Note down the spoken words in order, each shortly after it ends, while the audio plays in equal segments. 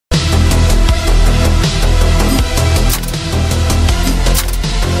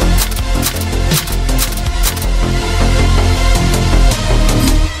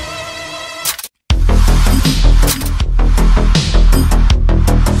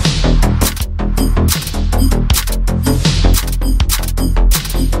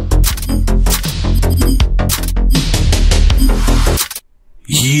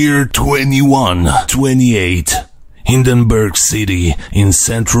Year 2128. Hindenburg City in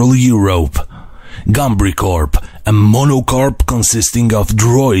Central Europe. Gumbricorp, a monocorp consisting of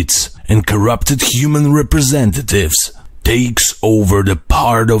droids and corrupted human representatives, takes over the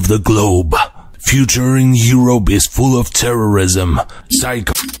part of the globe. Future in Europe is full of terrorism,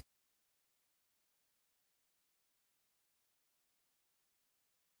 psycho...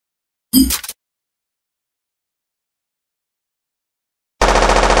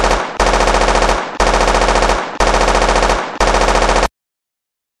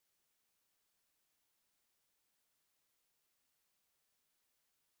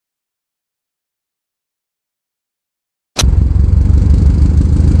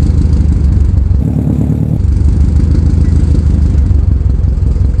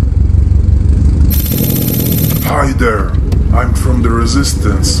 Hi there, I'm from the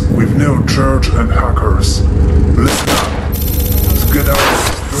Resistance, with no church and hackers. Listen up. To get out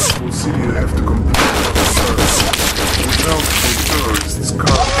of this dreadful city you have to complete a search. Watch out for terrorists'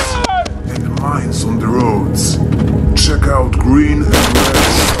 cars and mines on the roads. Check out green and red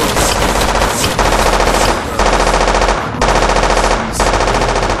stars.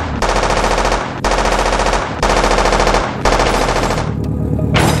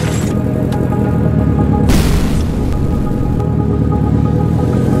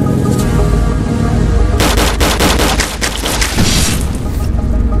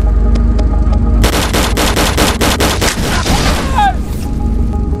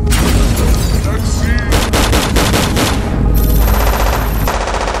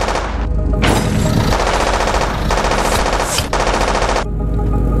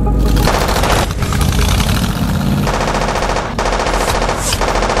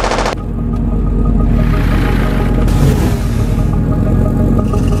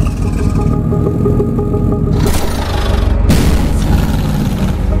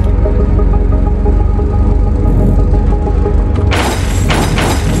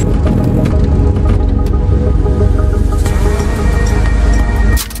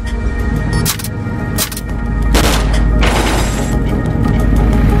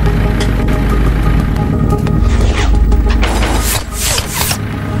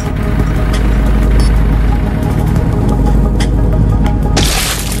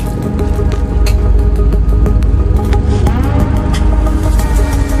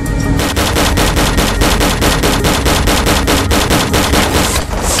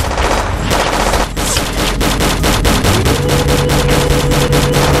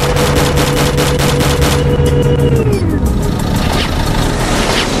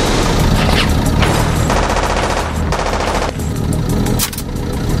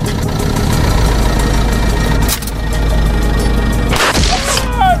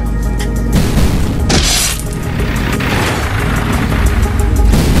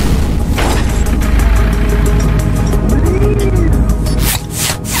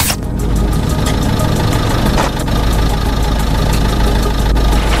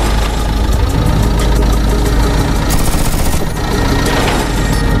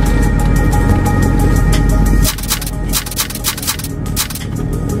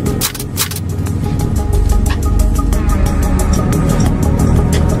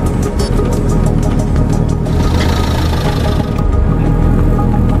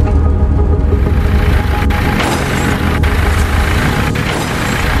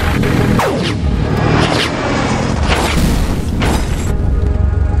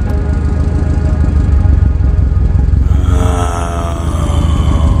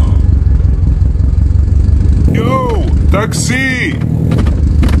 Taxi!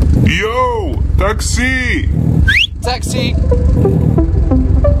 Yo! Taxi! Taxi!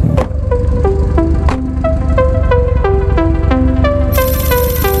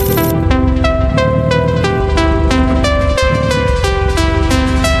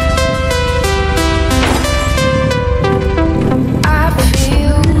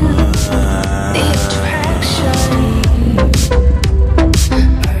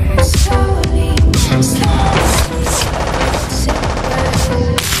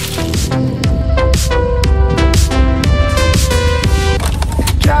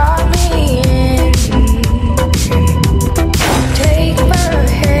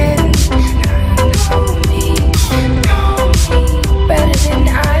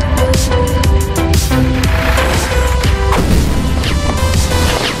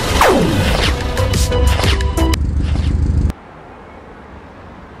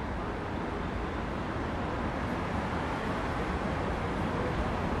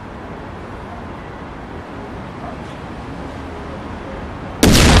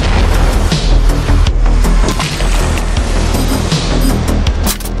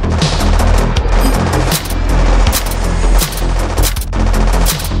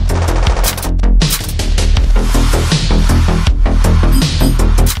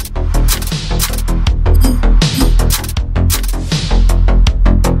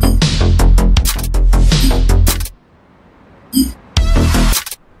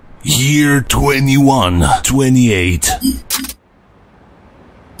 Year 2128.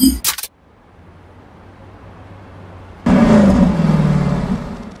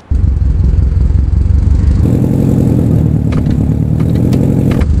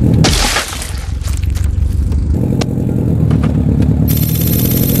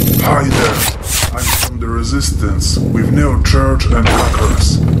 Hi there, I'm from the Resistance, with no church and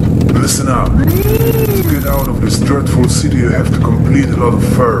hackers. Listen up. To get out of this dreadful city you have to complete a lot of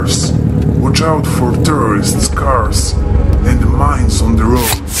firsts. Watch out for terrorists, cars, and the mines on the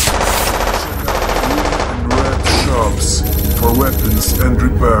roads. Check out blue and red shops for weapons and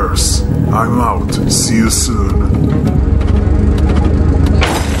repairs. I'm out, see you soon.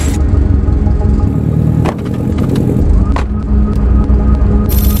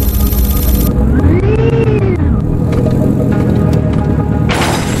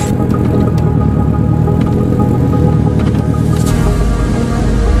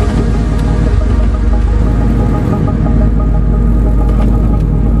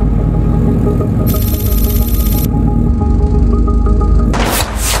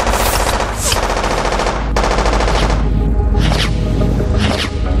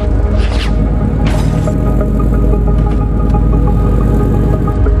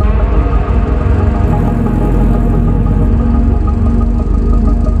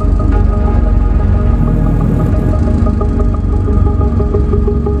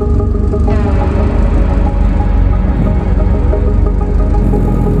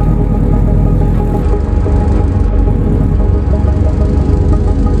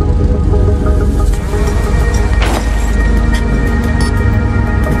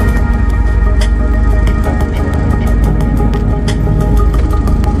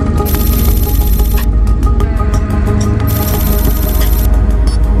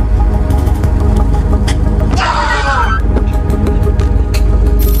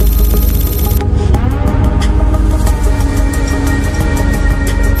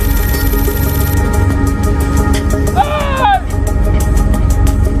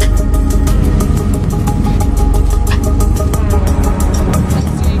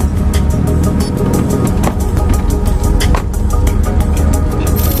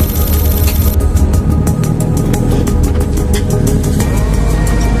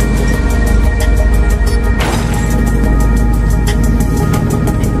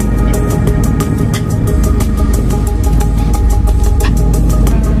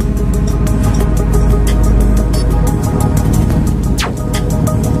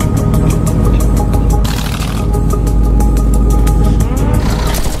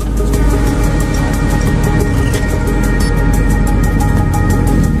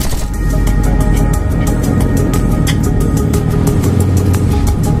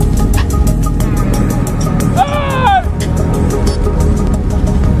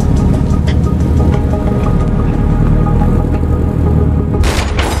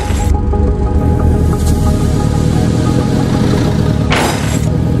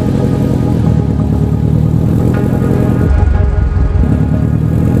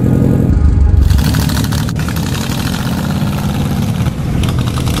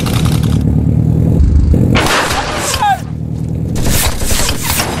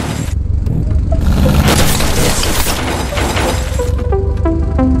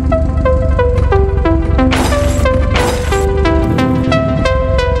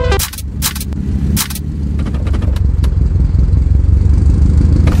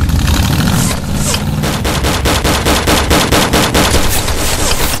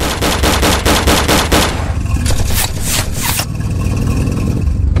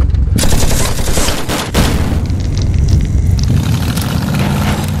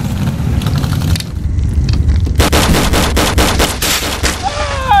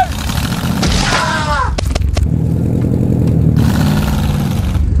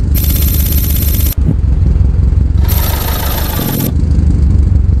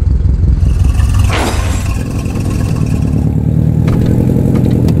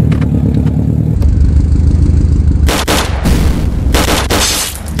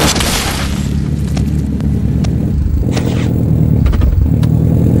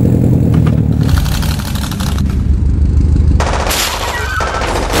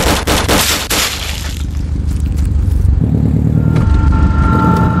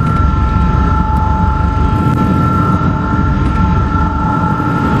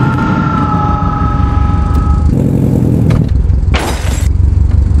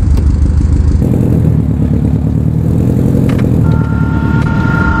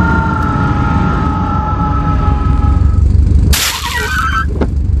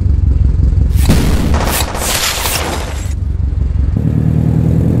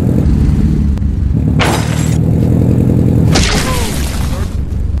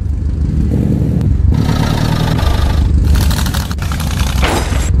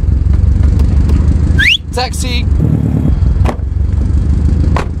 CyberTaxi.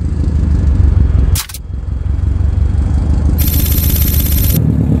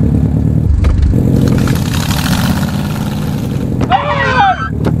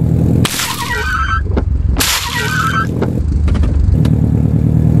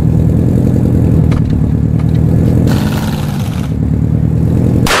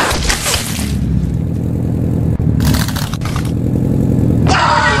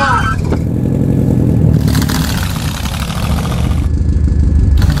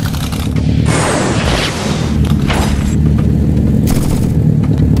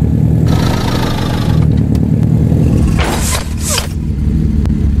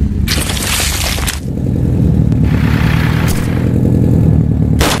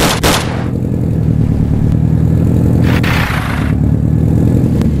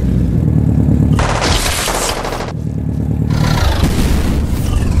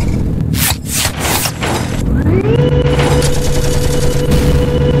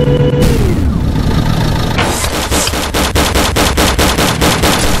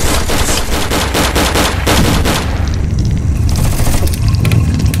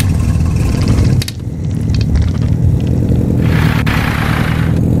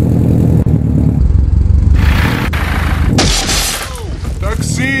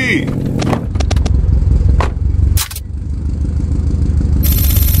 Taxi!